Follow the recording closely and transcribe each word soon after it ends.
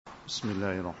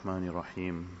Bismillahir Rahmanir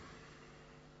Rahim.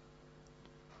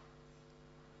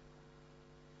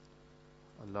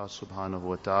 Allah subhanahu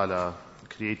wa ta'ala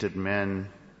created man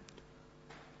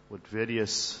with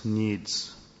various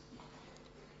needs.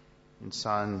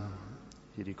 Insan,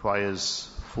 he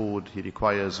requires food, he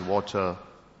requires water,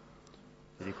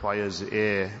 he requires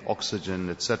air, oxygen,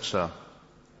 etc.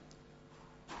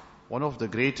 One of the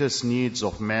greatest needs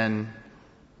of man,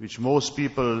 which most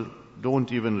people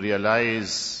don't even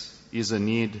realize is a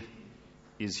need,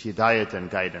 is hidayat and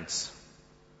guidance.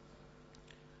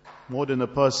 More than a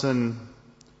person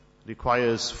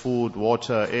requires food,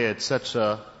 water, air,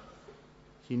 etc.,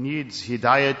 he needs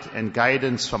hidayat and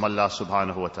guidance from Allah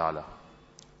subhanahu wa ta'ala.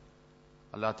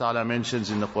 Allah ta'ala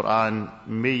mentions in the Quran,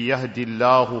 مَن يَهْدِ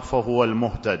اللَّهُ فَهُوَ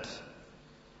الْمُهْتَدِ.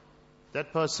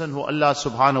 That person who Allah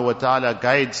subhanahu wa ta'ala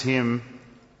guides him,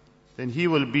 then he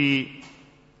will be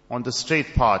on the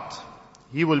straight path.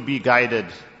 He will be guided.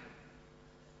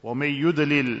 وَمَن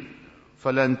يُضْلِلْ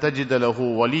فَلَن تَجِدَ لَهُ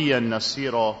وَلِيًّا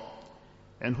نَصِيرًا.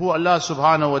 And who Allah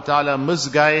subhanahu wa ta'ala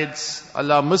misguides,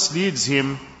 Allah misleads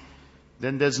him,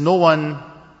 then there's no one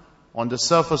on the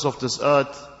surface of this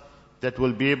earth that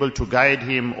will be able to guide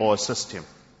him or assist him.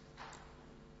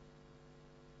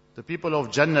 The people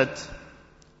of Jannat,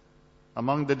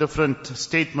 among the different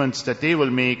statements that they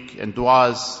will make and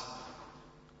du'as,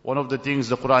 one of the things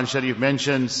the Quran Sharif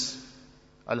mentions,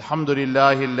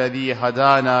 Alhamdulillahi alladhi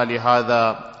hadana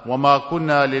lihada wa ma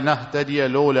kunna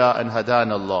linahtadiya lawla an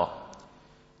hadana Allah.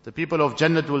 The people of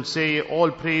Jannat will say,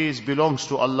 all praise belongs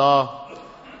to Allah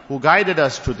who guided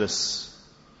us to this.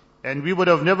 And we would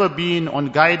have never been on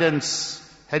guidance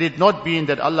had it not been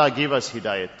that Allah gave us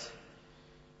hidayat.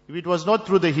 If it was not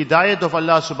through the hidayat of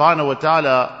Allah subhanahu wa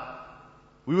ta'ala,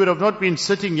 we would have not been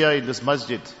sitting here in this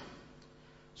masjid.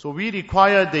 So we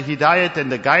require the hidayat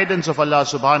and the guidance of Allah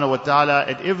subhanahu wa ta'ala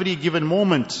at every given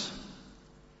moment.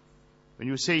 When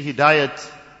you say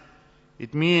hidayat,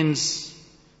 it means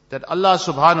that Allah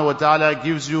subhanahu wa ta'ala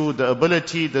gives you the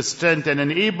ability, the strength, and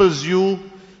enables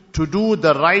you to do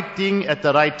the right thing at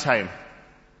the right time.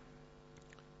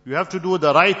 You have to do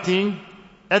the right thing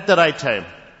at the right time.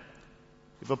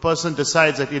 If a person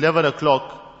decides at 11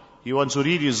 o'clock, he wants to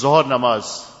read his Zuhr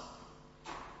namaz,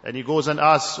 and he goes and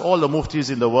asks all the muftis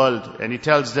in the world, and he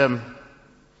tells them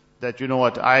that, you know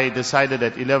what, I decided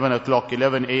at 11 o'clock,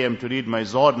 11 a.m. to read my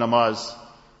Zuhr namaz.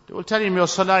 They will tell him, your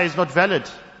salah is not valid.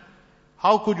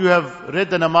 How could you have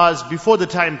read the namaz before the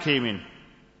time came in?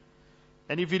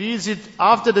 And if he reads it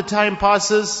after the time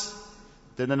passes,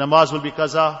 then the namaz will be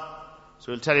qaza.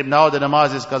 So he'll tell him, now the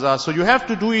namaz is qaza. So you have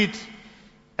to do it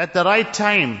at the right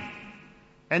time.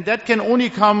 And that can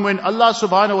only come when Allah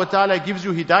subhanahu wa ta'ala gives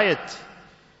you hidayat.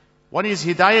 One is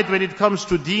hidayat when it comes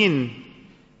to deen.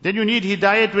 Then you need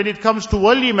hidayat when it comes to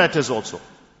worldly matters also.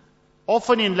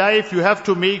 Often in life you have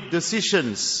to make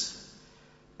decisions.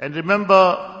 And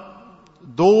remember,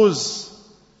 those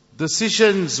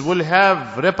decisions will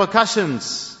have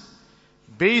repercussions.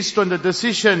 Based on the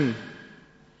decision,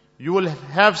 you will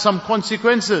have some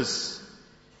consequences.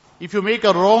 If you make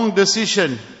a wrong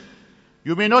decision,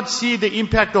 you may not see the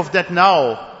impact of that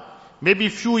now. Maybe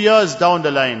few years down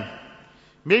the line.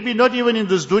 Maybe not even in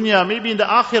this dunya, maybe in the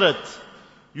akhirat.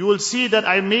 You will see that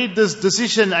I made this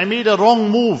decision, I made a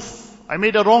wrong move, I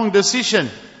made a wrong decision.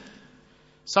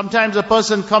 Sometimes a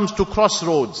person comes to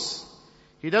crossroads.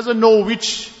 He doesn't know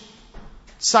which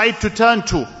side to turn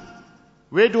to.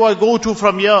 Where do I go to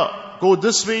from here? Go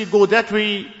this way, go that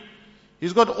way.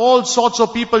 He's got all sorts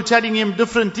of people telling him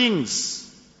different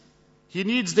things. He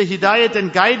needs the hidayat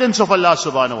and guidance of Allah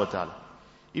subhanahu wa ta'ala.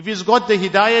 If he's got the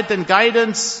hidayat and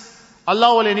guidance,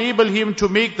 Allah will enable him to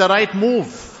make the right move.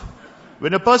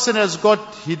 When a person has got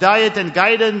hidayat and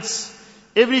guidance,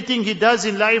 everything he does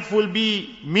in life will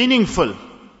be meaningful.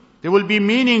 There will be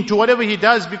meaning to whatever he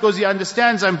does because he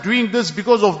understands, I'm doing this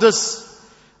because of this.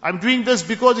 I'm doing this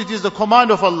because it is the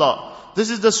command of Allah. This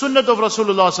is the sunnah of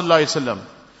Rasulullah sallallahu alaihi wasallam.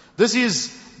 This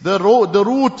is the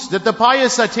route that the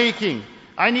pious are taking.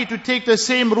 I need to take the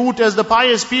same route as the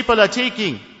pious people are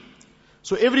taking.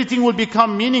 So everything will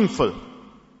become meaningful.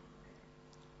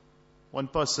 One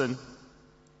person,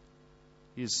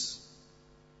 his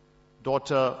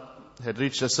daughter had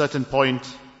reached a certain point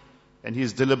and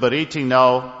he's deliberating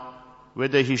now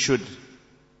whether he should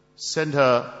send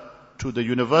her to the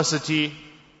university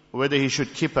or whether he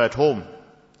should keep her at home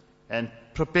and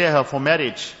prepare her for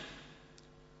marriage.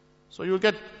 So you'll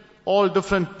get all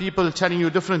different people telling you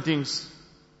different things.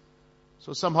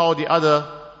 So somehow or the other,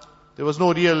 there was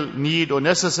no real need or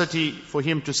necessity for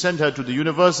him to send her to the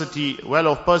university,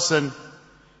 well-off person,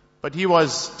 but he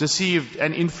was deceived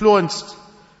and influenced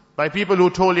by people who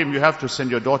told him, you have to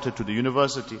send your daughter to the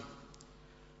university.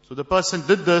 So the person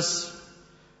did this,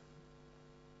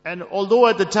 and although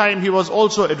at the time he was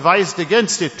also advised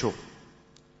against it too,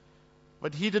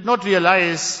 but he did not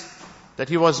realize that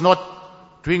he was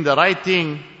not doing the right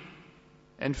thing.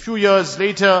 And few years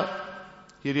later,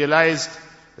 he realized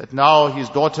that now his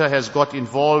daughter has got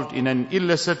involved in an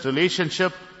illicit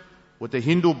relationship with a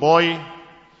Hindu boy.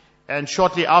 And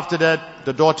shortly after that,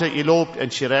 the daughter eloped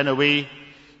and she ran away.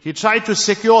 He tried to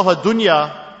secure her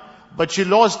dunya, but she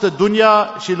lost the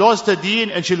dunya, she lost the deen,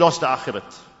 and she lost the akhirat.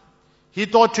 He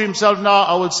thought to himself, now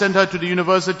I will send her to the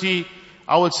university,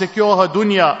 I will secure her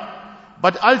dunya.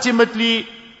 But ultimately,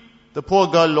 the poor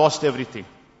girl lost everything.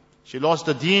 She lost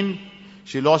the deen,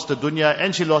 she lost the dunya,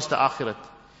 and she lost the akhirat.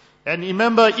 And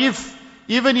remember,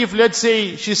 even if let's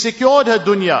say she secured her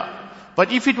dunya,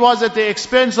 but if it was at the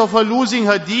expense of her losing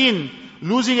her deen,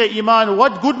 losing her iman,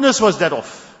 what goodness was that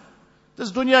of?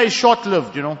 This dunya is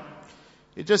short-lived,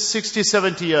 It's just 60,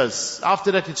 70 years.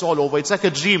 After that, it's all over. It's like a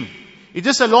dream. It's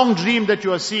just a long dream that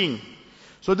you are seeing.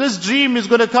 So this dream is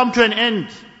going to come to an end.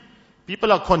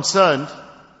 People are concerned,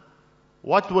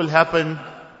 what will happen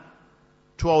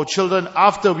to our children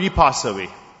after we pass away?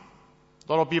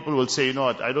 A lot of people will say,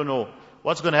 I don't know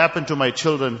what's going to happen to my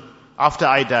children after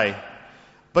I die.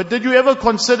 But did you ever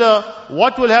consider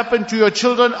what will happen to your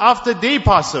children after they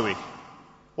pass away?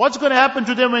 What's going to happen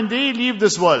to them when they leave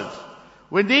this world?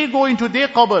 When they go into their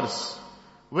qabrs?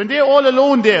 When they're all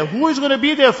alone there, who is going to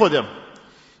be there for them?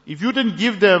 If you didn't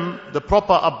give them the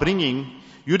proper upbringing,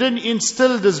 you didn't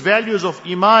instill these values of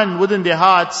iman within their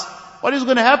hearts, what is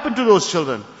going to happen to those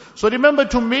children? So remember,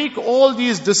 to make all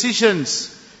these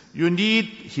decisions, you need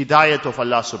hidayat of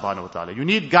Allah subhanahu wa ta'ala. You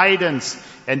need guidance.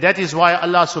 And that is why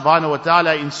Allah subhanahu wa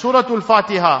ta'ala in Surah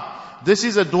Al-Fatiha, this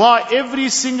is a dua every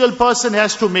single person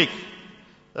has to make.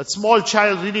 That small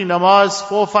child reading namaz,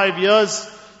 4 or 5 years,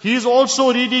 he is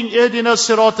also reading Ihdina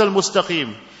Sirat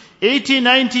al-Mustaqim. 80,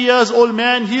 90 years old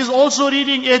man, he is also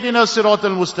reading Ihdina Sirat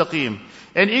al-Mustaqim.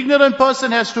 An ignorant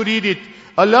person has to read it.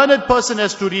 A learned person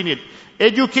has to read it.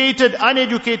 Educated,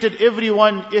 uneducated,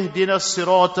 everyone, Ihdina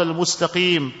Sirat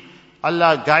al-Mustaqim.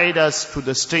 Allah guide us to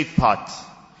the straight path.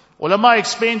 Ulama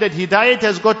explained that hidayat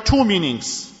has got 2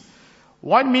 meanings.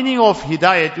 One meaning of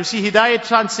hidayat, you see, hidayat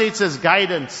translates as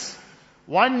guidance.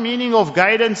 One meaning of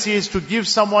guidance is to give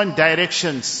someone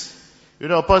directions.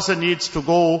 A person needs to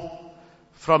go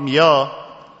from here,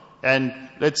 and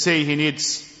let's say he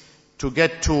needs to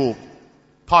get to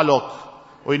Palok,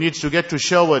 or he needs to get to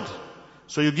Sherwood.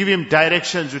 So you give him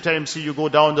directions, you tell him, see, you go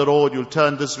down the road, you'll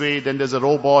turn this way, then there's a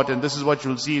robot, and this is what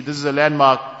you'll see, this is a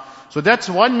landmark. So that's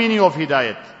one meaning of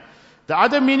hidayat. The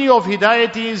other meaning of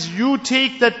hidayat is you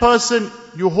take that person,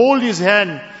 you hold his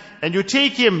hand, and you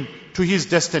take him to his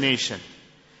destination.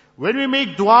 When we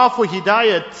make dua for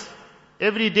hidayat,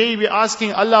 every day we're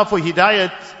asking Allah for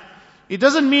hidayat, it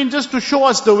doesn't mean just to show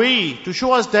us the way, to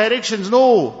show us directions,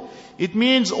 no. It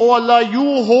means, oh Allah,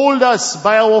 you hold us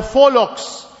by our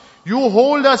forelocks, you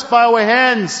hold us by our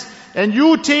hands, and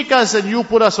you take us and you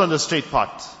put us on the straight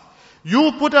path.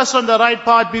 You put us on the right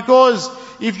path, because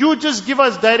if you just give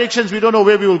us directions, we don't know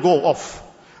where we will go off.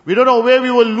 We don't know where we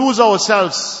will lose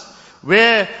ourselves,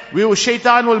 where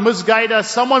shaitan will misguide us,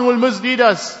 someone will mislead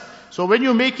us. So when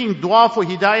you're making dua for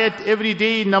hidayat every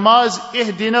day, namaz,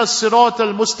 Ihdina Sirat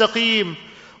al-Mustaqim,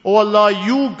 oh Allah,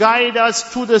 you guide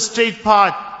us to the straight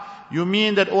path. You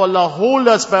mean that, oh Allah, hold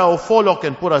us by our forelock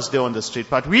and put us there on the straight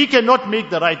path. We cannot make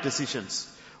the right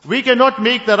decisions. We cannot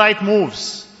make the right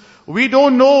moves. We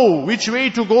don't know which way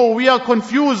to go. We are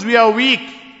confused. We are weak.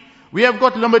 We have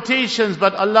got limitations.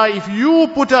 But Allah, if you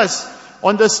put us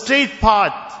on the straight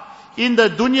path, in the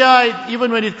dunya,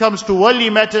 even when it comes to worldly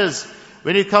matters,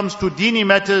 when it comes to dini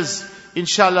matters,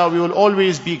 inshallah, we will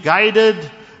always be guided.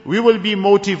 We will be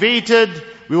motivated.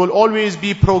 We will always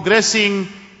be progressing.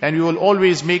 And we will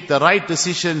always make the right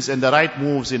decisions and the right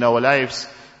moves in our lives.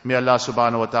 May Allah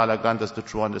subhanahu wa ta'ala grant us the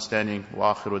true understanding.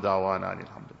 Wa akhiru da'wana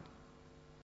alhamdulillah.